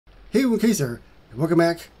Hey, Kaser, and welcome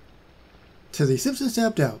back to the Simpsons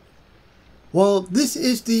Tapped Out. Well, this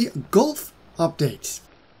is the golf update.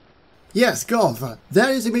 Yes, golf. That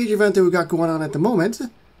is a major event that we got going on at the moment.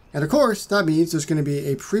 And of course, that means there's going to be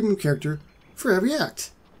a premium character for every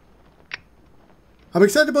act. I'm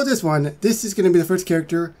excited about this one. This is going to be the first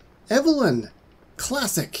character, Evelyn.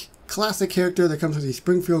 Classic character that comes with the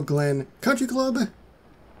Springfield Glen Country Club.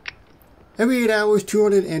 Every 8 hours,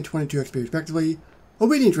 222 XP respectively.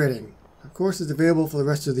 Obedience rating, of course, is available for the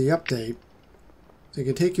rest of the update. So you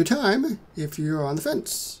can take your time if you're on the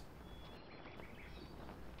fence.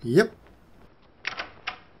 Yep.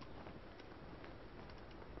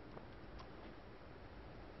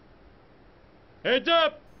 Heads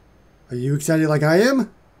up! Are you excited like I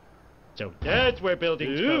am? So that's where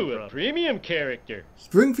buildings come from. A premium character.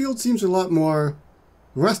 Springfield seems a lot more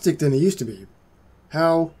rustic than it used to be.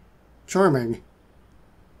 How charming.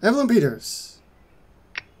 Evelyn Peters.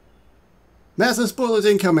 Massive spoilers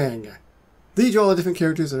incoming. These are all the different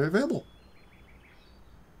characters that are available.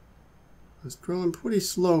 I'm scrolling pretty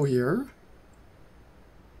slow here.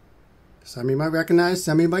 Some you might recognize,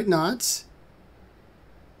 some you might not.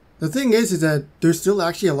 The thing is that there's still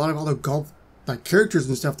actually a lot of other golf characters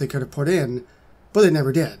and stuff they could have put in, but they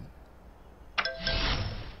never did.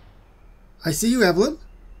 I see you, Evelyn.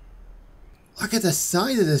 Look at the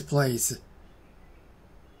size of this place.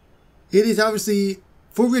 It is obviously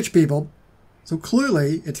for rich people, so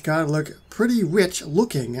clearly it's got to look pretty rich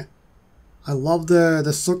looking. I love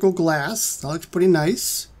the circle glass. That looks pretty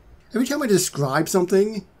nice. Every time I describe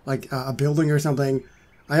something, like a building or something,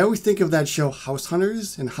 I always think of that show House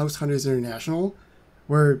Hunters and House Hunters International,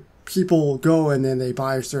 where people go and then they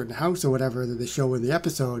buy a certain house or whatever that they show in the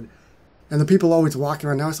episode, and the people always walking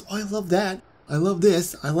around the house, oh, I love that, I love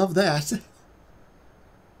this, I love that.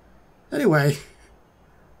 Anyway,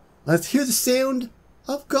 let's hear the sound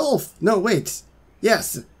of golf. No, wait.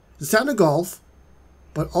 Yes, the sound of golf,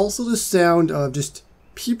 but also the sound of just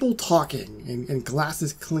people talking and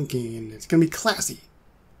glasses clinking, and it's going to be classy.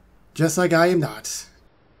 Just like I am not.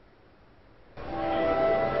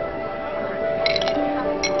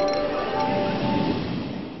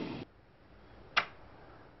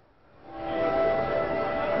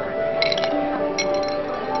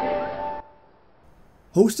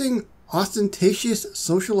 Hosting ostentatious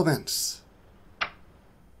social events.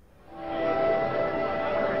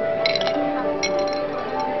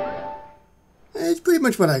 It's pretty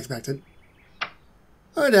much what I expected.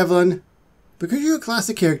 Alright, Evelyn. Because you're a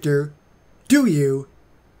classic character, do you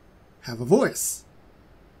have a voice?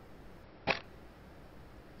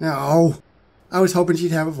 No. I was hoping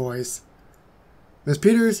she'd have a voice. Ms.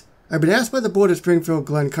 Peters, I've been asked by the board of Springfield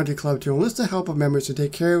Glen Country Club to enlist the help of members to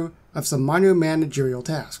take care of some minor managerial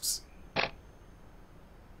tasks.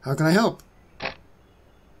 How can I help?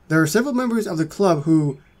 There are several members of the club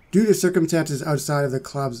who, due to circumstances outside of the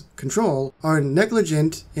club's control, are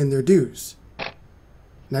negligent in their dues.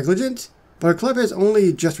 Negligent? But our club has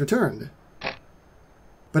only just returned.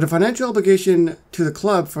 But a financial obligation to the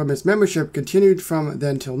club from its membership continued from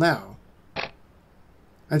then till now.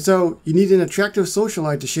 And so, you need an attractive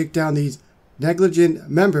socialite to shake down these negligent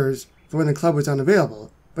members for when the club was unavailable,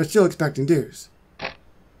 but still expecting dues.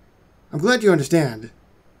 I'm glad you understand.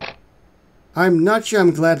 I'm not sure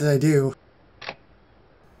I'm glad that I do.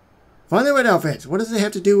 Find the right outfit. What does it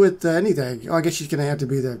have to do with anything? Oh, I guess she's going to have to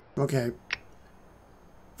be the... Okay.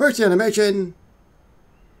 First animation.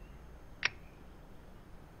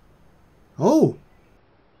 Oh.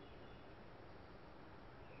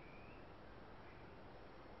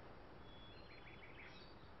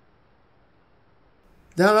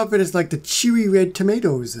 That outfit is like the chewy red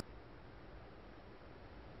tomatoes.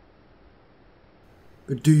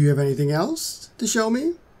 But do you have anything else to show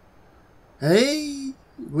me? Hey,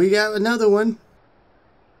 we got another one.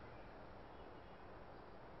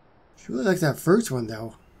 She really likes that first one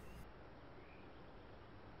though.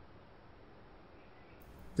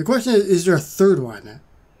 The question is there a third one?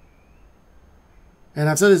 And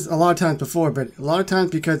I've said this a lot of times before, but a lot of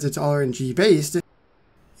times because it's RNG based,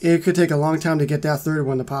 it could take a long time to get that third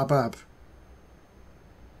one to pop up.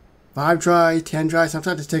 5 tries, 10 tries,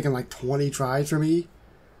 sometimes it's taking like 20 tries for me.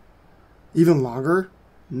 Even longer.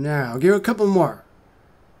 Now, give it a couple more.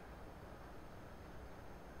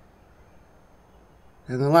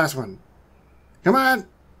 And the last one. Come on!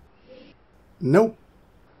 Nope.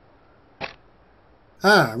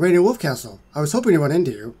 Ah, Rainier Wolfcastle. I was hoping to run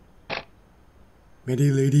into you. Many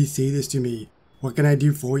ladies say this to me. What can I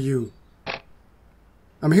do for you?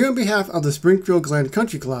 I'm here on behalf of the Springfield Glen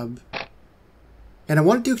Country Club, and I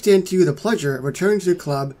wanted to extend to you the pleasure of returning to the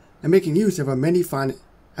club and making use of our many fine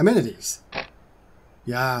amenities.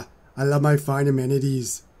 Yeah, I love my fine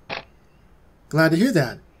amenities. Glad to hear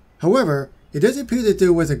that. However, it does appear that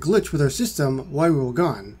there was a glitch with our system while we were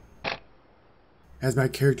gone. As my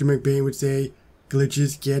character McBain would say,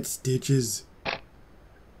 glitches get stitches.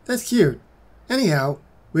 That's cute. Anyhow,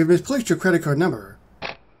 we have misplaced your credit card number.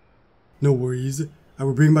 No worries. I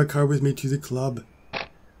will bring my card with me to the club.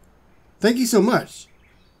 Thank you so much.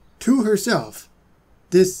 To herself.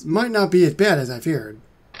 This might not be as bad as I feared.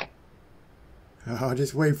 Oh,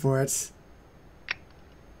 just wait for it.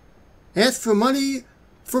 Ask for money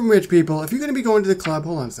from rich people. If you're going to be going to the club,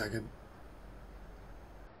 hold on a second.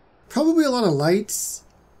 Probably a lot of lights.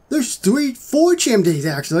 There's 4 chimneys,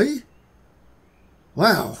 actually.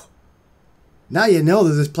 Wow. Now you know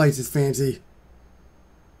that this place is fancy.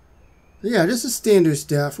 Yeah, just the standard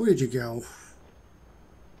stuff. Where did you go?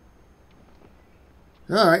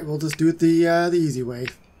 Alright, we'll just do it the easy way.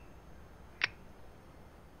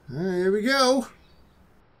 Alright, here we go.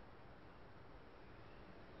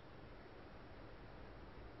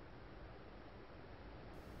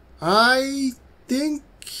 I think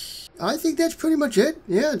that's pretty much it.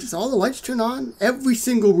 Yeah, just all the lights turn on. Every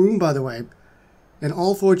single room, by the way. And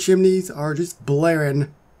all 4 chimneys are just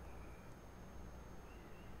blaring.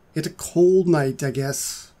 It's a cold night, I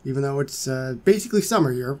guess. Even though it's basically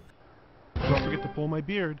summer here. Don't forget to pull my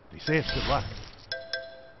beard. They say it's good luck.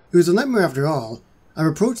 It was a nightmare after all. I've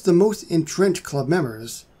approached the most entrenched club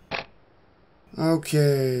members.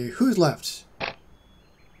 Okay, who's left?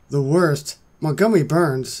 The worst. Montgomery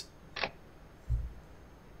Burns.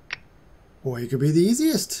 Or he could be the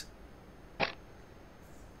easiest.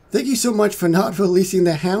 Thank you so much for not releasing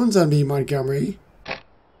the hounds on me, Montgomery.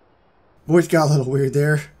 Voice got a little weird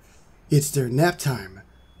there. It's their nap time.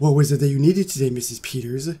 What was it that you needed today, Mrs.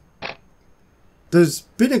 Peters? There's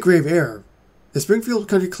been a grave error. The Springfield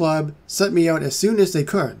Country Club sent me out as soon as they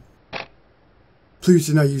could. Please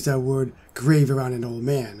do not use that word grave around an old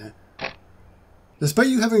man. Despite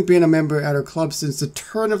you having been a member at our club since the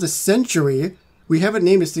turn of the century, we haven't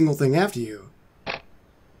named a single thing after you.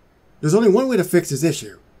 There's only one way to fix this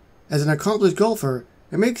issue. As an accomplished golfer,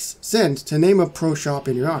 it makes sense to name a pro shop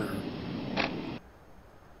in your honor.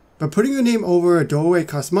 But putting your name over a doorway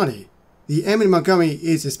costs money. The M in Montgomery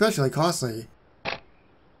is especially costly.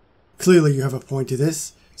 Clearly you have a point to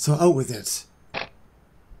this, so out with it.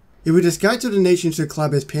 If we disguise your donation to the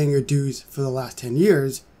club as paying your dues for the last 10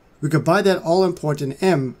 years, we could buy that all-important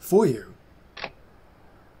M for you.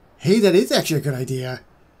 Hey, that is actually a good idea.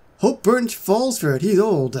 Hope Burns falls for it. He's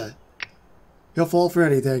old. He'll fall for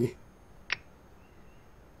anything.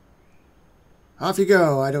 Off you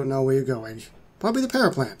go. I don't know where you're going. Probably the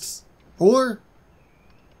power plants. Or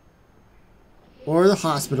the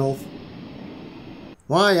hospital.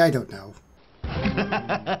 Why, I don't know.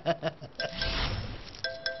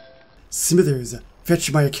 Smithers,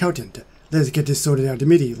 fetch my accountant. Let's get this sorted out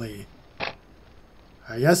immediately.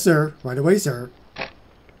 Yes, sir. Right away, sir.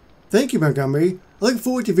 Thank you, Montgomery. I look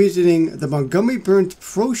forward to visiting the Montgomery Burns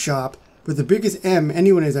Pro Shop with the biggest M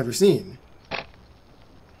anyone has ever seen.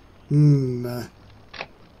 Come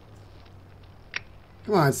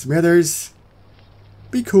on, Smithers.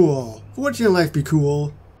 Be cool. For once in your life, be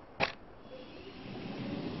cool.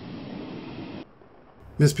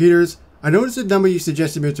 Miss Peters, I noticed the number you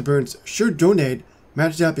suggested Mr. Burns should donate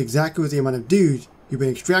matched up exactly with the amount of dues you've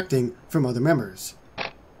been extracting from other members.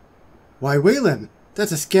 Why, Waylon,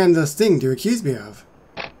 that's a scandalous thing to accuse me of.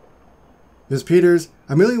 Miss Peters,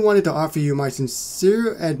 I merely wanted to offer you my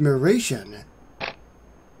sincere admiration.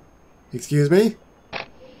 Excuse me?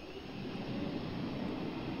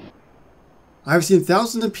 I've seen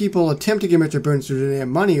thousands of people attempt to get Mr. Burns to donate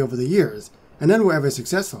money over the years, and none were ever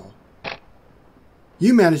successful.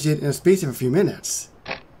 You managed it in a space of a few minutes.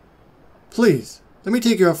 Please, let me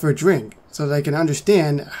take you out for a drink, so that I can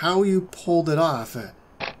understand how you pulled it off.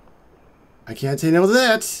 I can't say no to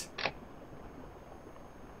that.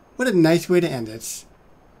 What a nice way to end it.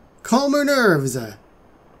 Calmer nerves.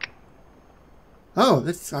 Oh,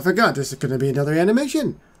 I forgot there's going to be another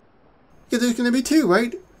animation. Yeah, there's going to be 2,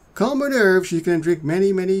 right? Calmer nerves, she's going to drink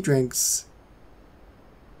many, many drinks.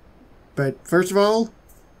 But first of all,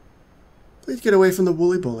 please get away from the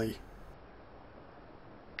woolly bully.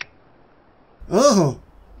 Oh!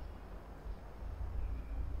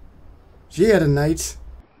 She had a night.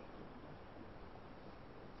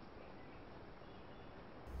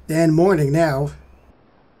 And morning now.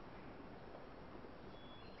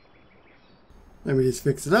 Let me just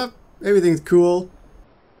fix it up. Everything's cool.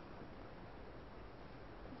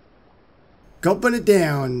 Gulping it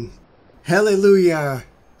down. Hallelujah.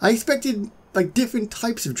 I expected, like, different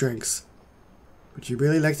types of drinks. But she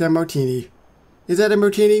really likes that martini. Is that a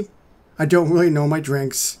martini? I don't really know my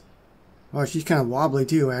drinks. Oh, she's kind of wobbly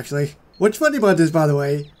too, actually. What's funny about this, by the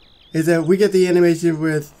way, is that we get the animation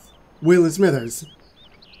with Waylon Smithers,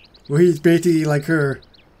 where he's basically like her,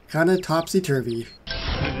 kind of topsy-turvy.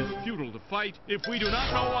 It is futile to fight if we do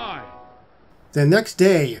not know why. The next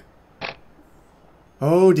day.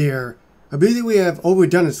 Oh dear. I believe we have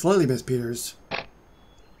overdone it slightly, Miss Peters.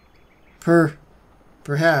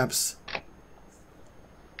 Perhaps.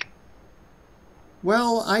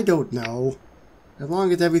 Well, I don't know. As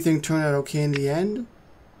long as everything turned out okay in the end,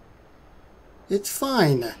 it's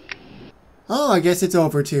fine. Oh, I guess it's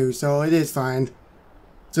over too, so it is fine.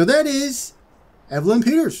 So that is Evelyn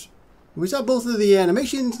Peters. We saw both of the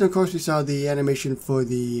animations, and of course we saw the animation for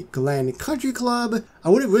the Glen Country Club. I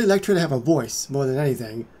would have really liked her to have a voice more than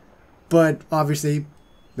anything, but obviously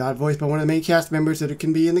not voiced by one of the main cast members that it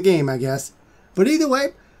can be in the game, I guess. But either way,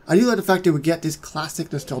 I do like the fact that we get this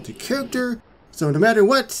classic nostalgic character, so no matter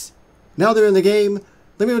what, now they're in the game.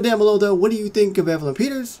 Let me know down below though, what do you think of Evelyn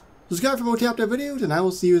Peters? Subscribe for more tapped out videos, and I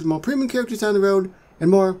will see you with more premium characters down the road, and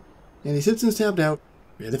more, and the Simpsons tapped out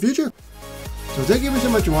in the future. So thank you so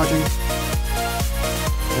much for watching, and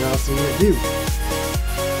I'll see you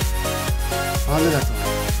on the next one.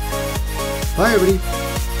 Bye everybody.